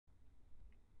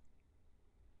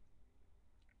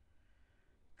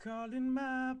Calling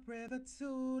my brother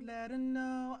to let her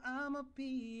know I'ma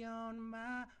be on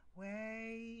my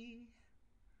way.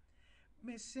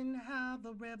 Missing how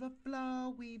the river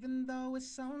flow, even though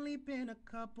it's only been a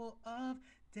couple of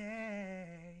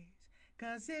days.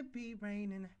 'Cause it be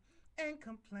raining and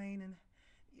complaining.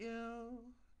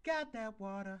 You got that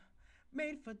water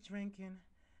made for drinking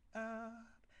up.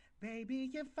 Baby,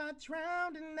 if I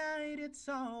drown tonight, it's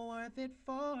all worth it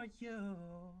for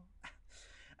you.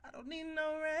 I don't need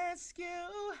no rescue.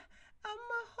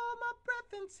 I'ma hold my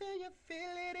breath until you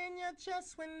feel it in your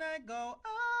chest when I go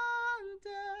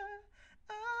under,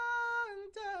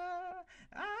 under.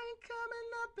 I ain't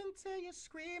coming up until you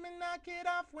scream and knock it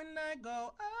off when I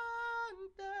go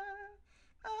under,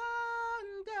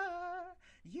 under.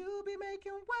 You be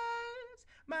making waves,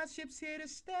 my ship's here to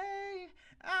stay.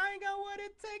 I ain't got what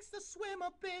it takes to swim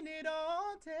up in it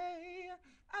all day.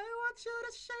 I want you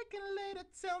to shake and later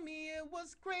tell me it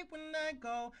was great when I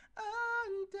go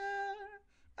under,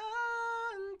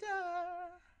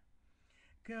 under.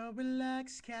 Girl,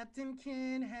 relax, Captain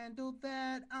can handle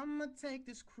that. I'ma take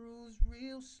this cruise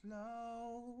real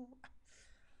slow.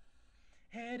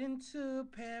 Heading to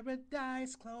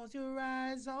paradise, close your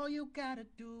eyes. All you gotta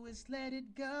do is let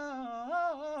it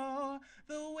go.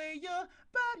 The way your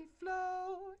body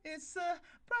flow, it's a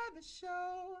private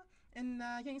show. And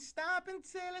I ain't stopping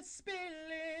till it's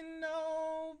spilling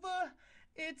over.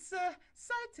 It's a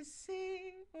sight to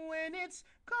see when it's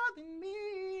calling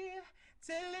me,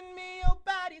 telling me your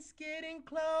body's getting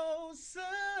closer.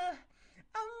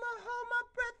 I'ma hold my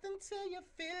breath until you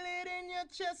feel it in your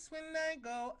chest when I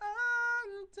go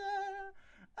under,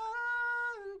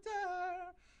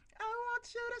 under. I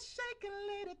want you to shake and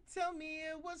later tell me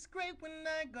it was great when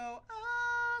I go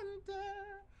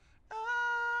under,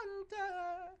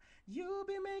 under. You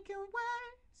be making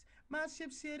waves, my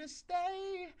ship's here to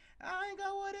stay. I ain't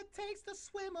got what it takes to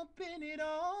swim up in it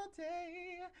all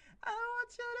day. I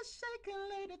want you to shake and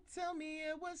later tell me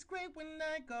it was great when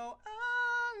I go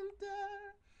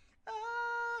under,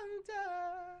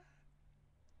 under.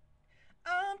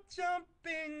 I'm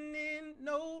jumping in,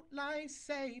 no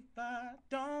lifesaver.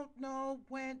 Don't know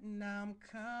when I'm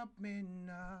coming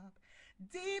up.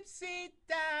 Deep sea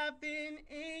diving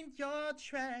in your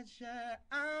treasure.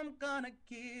 I'm gonna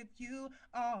give you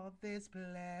all this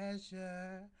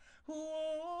pleasure.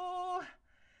 Ooh,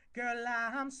 girl,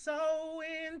 I'm so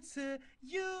into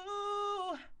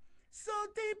you. So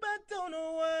deep, I don't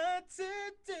know what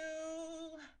to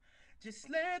do. Just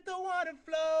let the water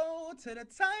flow till the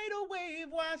tidal wave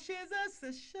washes us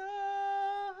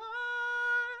ashore.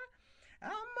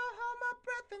 I'ma hold my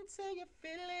breath until you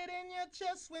feel it in your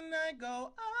chest when I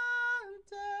go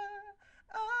under,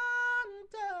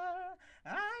 under.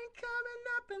 I ain't coming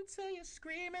up until you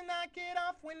scream and knock it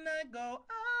off when I go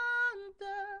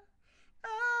under,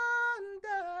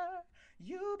 under.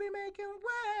 You be making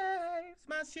waves,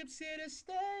 my ship's here to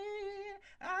stay.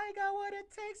 I got what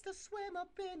it takes to swim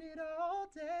up in it all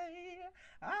day.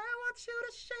 I want you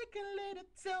to shake and later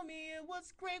tell me it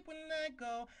was great when I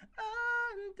go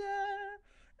under,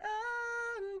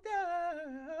 under.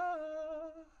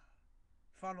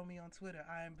 Follow me on Twitter.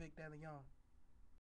 I am Vic De Leon.